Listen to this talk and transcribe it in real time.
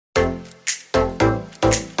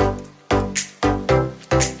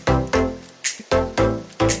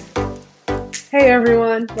Hey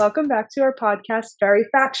everyone, welcome back to our podcast, Very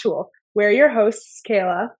Factual. We're your hosts,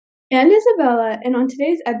 Kayla and Isabella, and on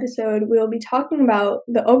today's episode, we will be talking about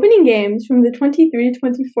the opening games from the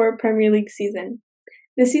 23-24 Premier League season.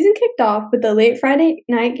 The season kicked off with the late Friday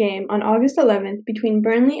night game on August 11th between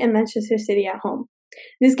Burnley and Manchester City at home.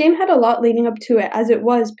 This game had a lot leading up to it, as it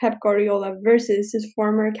was Pep Guardiola versus his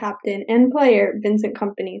former captain and player, Vincent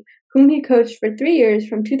Kompany, whom he coached for 3 years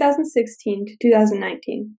from 2016 to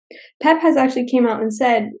 2019. Pep has actually came out and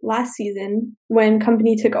said last season, when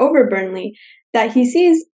Kompany took over Burnley, that he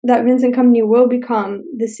sees that Vincent Kompany will become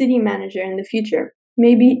the City manager in the future,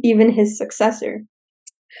 maybe even his successor.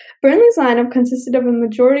 Burnley's lineup consisted of a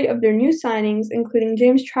majority of their new signings, including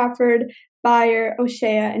James Trafford, Bayer,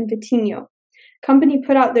 O'Shea, and Vitinho. Kompany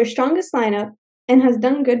put out their strongest lineup and has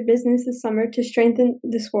done good business this summer to strengthen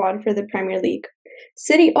the squad for the Premier League.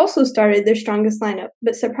 City also started their strongest lineup,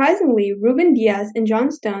 but surprisingly, Ruben Dias and John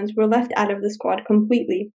Stones were left out of the squad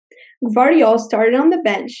completely. Gvardiol started on the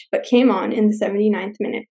bench, but came on in the 79th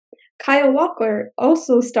minute. Kyle Walker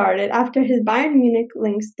also started after his Bayern Munich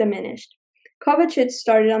links diminished. Kovacic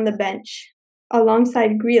started on the bench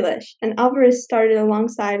alongside Grealish, and Alvarez started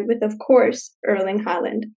alongside with, of course, Erling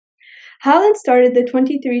Haaland. Haaland started the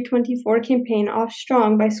 23-24 campaign off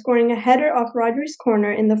strong by scoring a header off Rodri's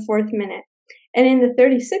corner in the 4th minute, and in the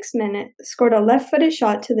 36th minute scored a left-footed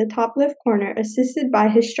shot to the top left corner assisted by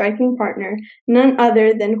his striking partner, none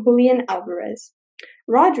other than Julian Alvarez.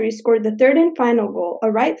 Rodri scored the third and final goal,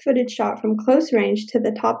 a right-footed shot from close range to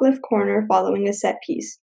the top left corner following a set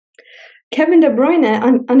piece. Kevin De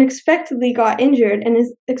Bruyne unexpectedly got injured and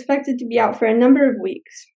is expected to be out for a number of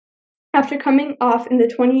weeks. After coming off in the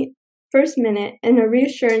 21st minute and a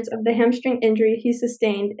reassurance of the hamstring injury he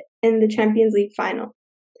sustained in the Champions League final.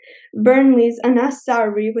 Burnley's Anas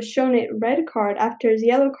Sarri was shown a red card after his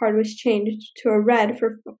yellow card was changed to a red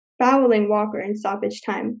for fouling Walker in stoppage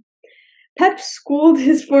time. Pep schooled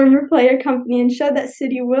his former player Kompany and showed that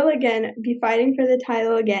City will again be fighting for the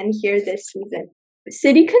title again here this season.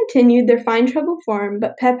 City continued their fine treble form,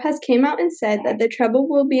 but Pep has came out and said that the treble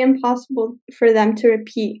will be impossible for them to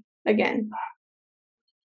repeat again.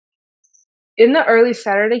 In the early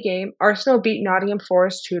Saturday game, Arsenal beat Nottingham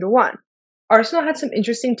Forest 2-1. Arsenal had some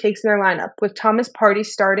interesting takes in their lineup, with Thomas Partey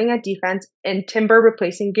starting at defense and Timber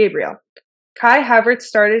replacing Gabriel. Kai Havertz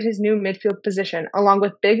started his new midfield position, along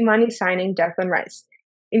with big money signing Declan Rice.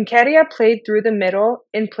 Nketiah played through the middle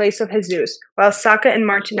in place of Jesus, while Saka and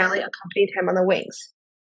Martinelli accompanied him on the wings.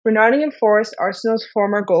 For Nottingham Forest, Arsenal's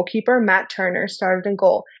former goalkeeper Matt Turner started in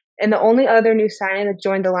goal, and the only other new signing that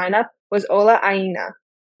joined the lineup was Ola Aina.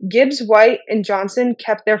 Gibbs, White, and Johnson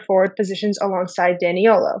kept their forward positions alongside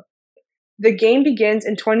Daniolo. The game begins,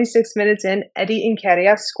 and 26 minutes in, Eddie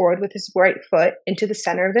Nketiah scored with his right foot into the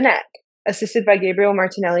center of the net, assisted by Gabriel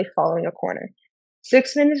Martinelli following a corner.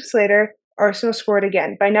 6 minutes later, Arsenal scored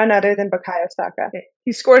again by none other than Bukayo Saka.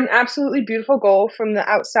 He scored an absolutely beautiful goal from the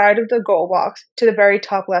outside of the goal box to the very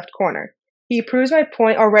top left corner. He proves my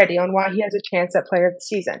point already on why he has a chance at Player of the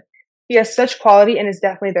Season. He has such quality and is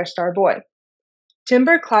definitely their star boy.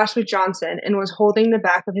 Timber clashed with Johnson and was holding the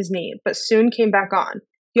back of his knee, but soon came back on.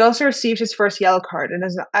 He also received his first yellow card and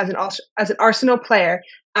as an Arsenal player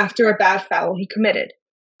after a bad foul he committed.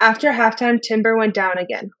 After halftime, Timber went down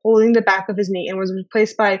again, holding the back of his knee, and was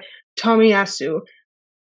replaced by Tomiyasu.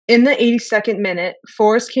 In the 82nd minute,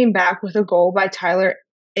 Forest came back with a goal by Tyler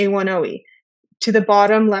Awanoe to the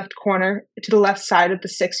bottom left corner to the left side of the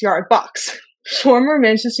 6-yard box. Former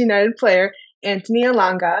Manchester United player Anthony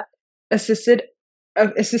Elanga assisted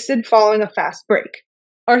following a fast break.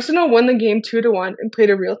 Arsenal won the game 2-1 and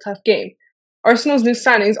played a real tough game. Arsenal's new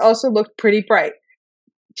signings also looked pretty bright.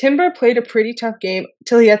 Timber played a pretty tough game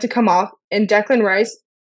till he had to come off, and Declan Rice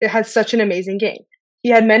had such an amazing game. He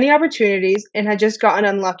had many opportunities and had just gotten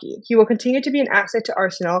unlucky. He will continue to be an asset to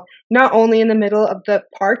Arsenal, not only in the middle of the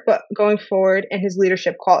park, but going forward in his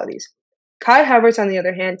leadership qualities. Kai Havertz, on the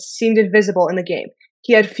other hand, seemed invisible in the game.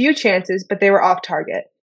 He had few chances, but they were off target.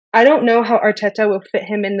 I don't know how Arteta will fit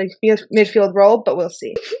him in the midfield role, but we'll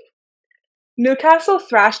see. Newcastle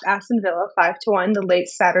thrashed Aston Villa 5-1 the late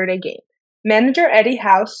Saturday game. Manager Eddie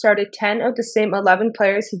Howe started 10 of the same 11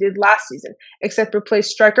 players he did last season, except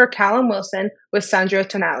replaced striker Callum Wilson with Sandro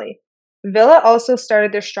Tonali. Villa also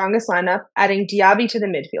started their strongest lineup, adding Diaby to the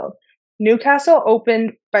midfield. Newcastle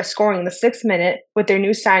opened by scoring in the 6th minute with their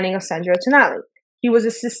new signing of Sandro Tonali. He was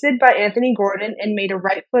assisted by Anthony Gordon and made a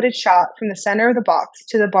right-footed shot from the center of the box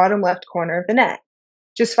to the bottom left corner of the net.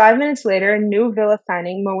 Just 5 minutes later, new Villa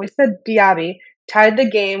signing Moussa Diaby tied the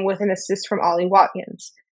game with an assist from Ollie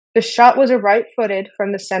Watkins. The shot was a right-footed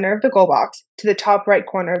from the center of the goal box to the top right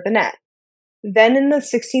corner of the net. Then in the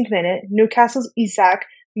 16th minute, Newcastle's Isak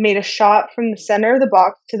made a shot from the center of the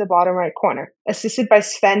box to the bottom right corner, assisted by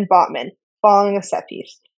Sven Botman, following a set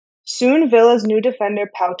piece. Soon, Villa's new defender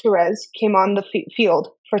Pau Torres came on the field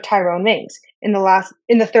for Tyrone Mings in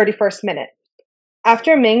the 31st minute,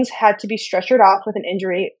 after Mings had to be stretchered off with an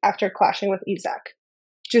injury after clashing with Isak.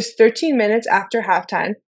 Just 13 minutes after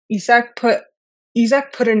halftime, Isak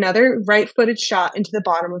put another right-footed shot into the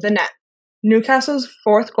bottom of the net. Newcastle's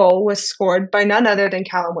fourth goal was scored by none other than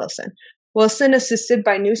Callum Wilson. Wilson, assisted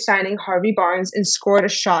by new signing Harvey Barnes, and scored a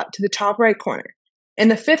shot to the top right corner. And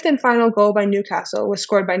the fifth and final goal by Newcastle was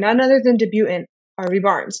scored by none other than debutant Harvey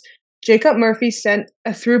Barnes. Jacob Murphy sent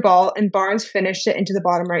a through ball, and Barnes finished it into the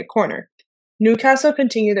bottom right corner. Newcastle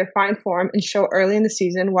continued their fine form and show early in the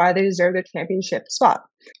season why they deserve their championship spot.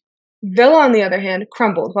 Villa, on the other hand,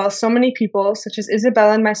 crumbled, while so many people, such as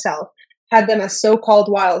Isabella and myself, had them as so-called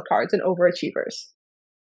wildcards and overachievers.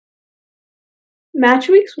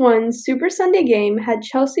 Matchweek's one Super Sunday game had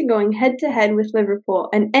Chelsea going head-to-head with Liverpool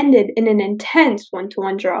and ended in an intense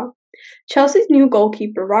 1-1 draw. Chelsea's new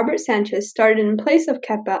goalkeeper, Robert Sanchez, started in place of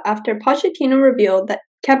Kepa after Pochettino revealed that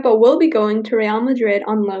Kepa will be going to Real Madrid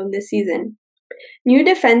on loan this season. New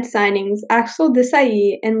defense signings Axel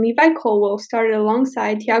Desailly and Levi Colwill started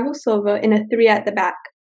alongside Thiago Silva in a three at the back.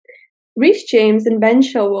 Reece James and Ben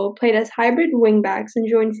Chilwell played as hybrid wingbacks and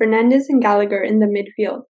joined Fernandes and Gallagher in the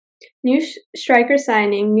midfield. New striker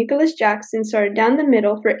signing Nicholas Jackson started down the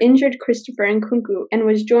middle for injured Christopher Nkunku and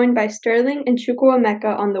was joined by Sterling and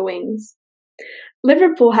Chukwuemeka on the wings.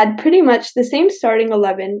 Liverpool had pretty much the same starting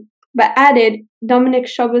 11, but added Dominic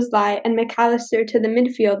Szoboszlai and McAllister to the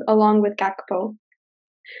midfield along with Gakpo.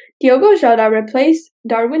 Diogo Jota replaced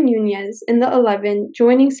Darwin Núñez in the 11,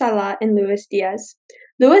 joining Salah and Luis Diaz.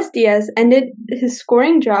 Luis Diaz ended his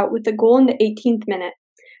scoring drought with a goal in the 18th minute.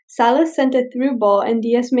 Salah sent a through ball and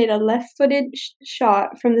Diaz made a left-footed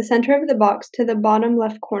shot from the center of the box to the bottom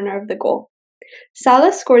left corner of the goal.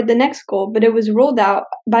 Salah scored the next goal, but it was ruled out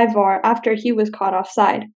by VAR after he was caught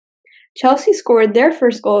offside. Chelsea scored their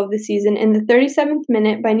first goal of the season in the 37th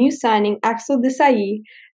minute by new signing Axel Desailly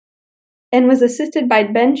and was assisted by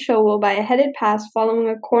Ben Chilwell by a headed pass following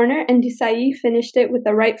a corner, and Desailly finished it with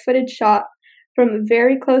a right-footed shot from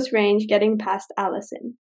very close range, getting past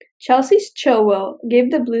Alisson. Chelsea's Chilwell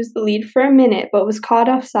gave the Blues the lead for a minute but was caught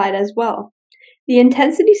offside as well. The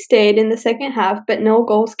intensity stayed in the second half, but no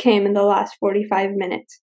goals came in the last 45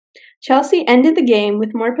 minutes. Chelsea ended the game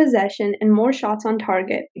with more possession and more shots on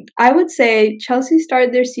target. I would say Chelsea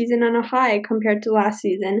started their season on a high compared to last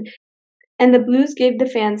season, and the Blues gave the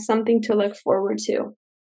fans something to look forward to.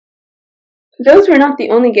 Those were not the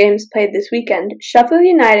only games played this weekend. Sheffield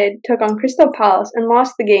United took on Crystal Palace and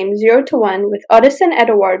lost the game 0-1 with Odsonne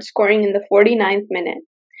Edouard scoring in the 49th minute.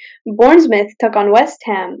 Bournemouth took on West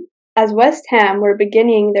Ham, as West Ham were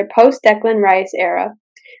beginning their post-Declan Rice era.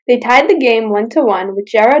 They tied the game 1-1 with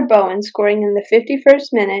Jarrod Bowen scoring in the 51st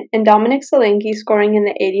minute and Dominic Solanke scoring in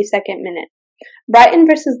the 82nd minute. Brighton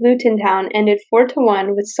vs Luton Town ended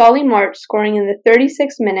 4-1 with Solly March scoring in the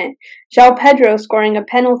 36th minute, João Pedro scoring a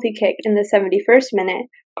penalty kick in the 71st minute,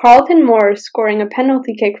 Carlton Morris scoring a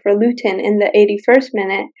penalty kick for Luton in the 81st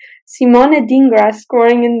minute, Simone Dingra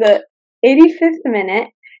scoring in the 85th minute,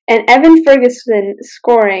 and Evan Ferguson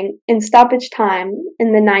scoring in stoppage time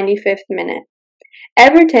in the 95th minute.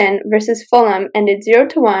 Everton vs Fulham ended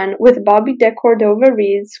 0-1 with Bobby de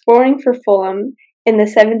Cordova-Reid scoring for Fulham in the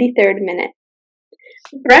 73rd minute.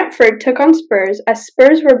 Brentford took on Spurs as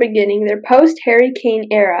Spurs were beginning their post-Harry Kane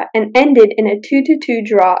era and ended in a 2-2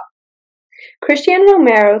 draw. Christian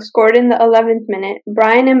Romero scored in the 11th minute,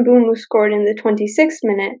 Brian Mbeumo scored in the 26th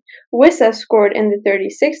minute, Wissa scored in the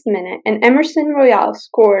 36th minute, and Emerson Royal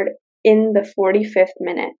scored in the 45th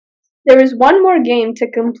minute. There is one more game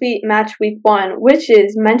to complete match week 1, which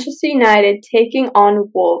is Manchester United taking on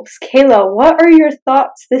Wolves. Kayla, what are your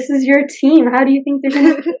thoughts? This is your team. How do you think they're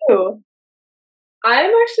going to do?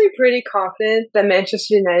 I'm actually pretty confident that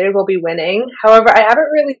Manchester United will be winning. However, I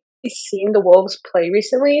haven't really seen the Wolves play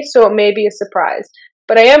recently, so it may be a surprise.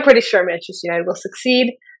 But I am pretty sure Manchester United will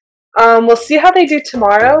succeed. We'll see how they do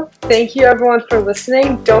tomorrow. Thank you everyone for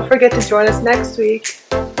listening. Don't forget to join us next week.